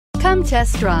Come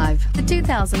test drive the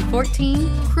 2014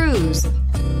 Cruze.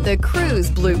 The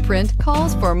Cruze blueprint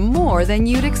calls for more than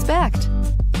you'd expect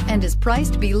and is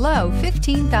priced below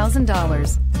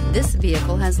 $15,000. This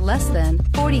vehicle has less than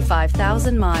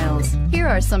 45,000 miles. Here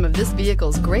are some of this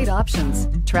vehicle's great options: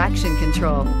 traction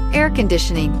control, air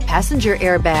conditioning, passenger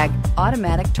airbag,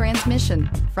 automatic transmission,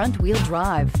 front-wheel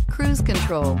drive, cruise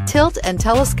control, tilt and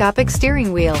telescopic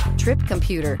steering wheel, trip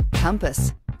computer,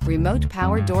 compass, remote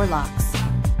power door locks.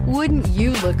 Wouldn't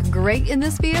you look great in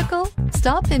this vehicle?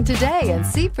 Stop in today and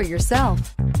see for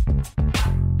yourself.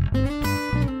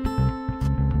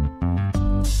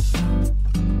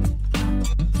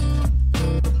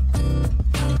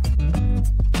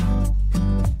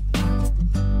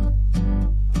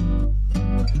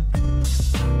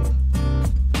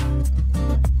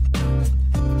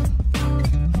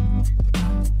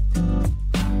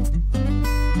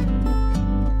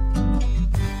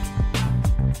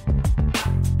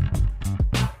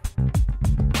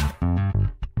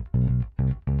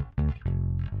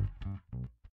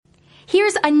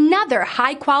 Here's another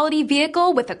high-quality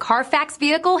vehicle with a Carfax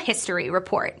Vehicle History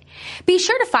Report. Be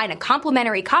sure to find a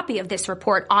complimentary copy of this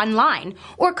report online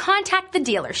or contact the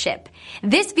dealership.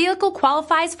 This vehicle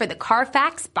qualifies for the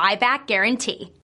Carfax Buyback Guarantee.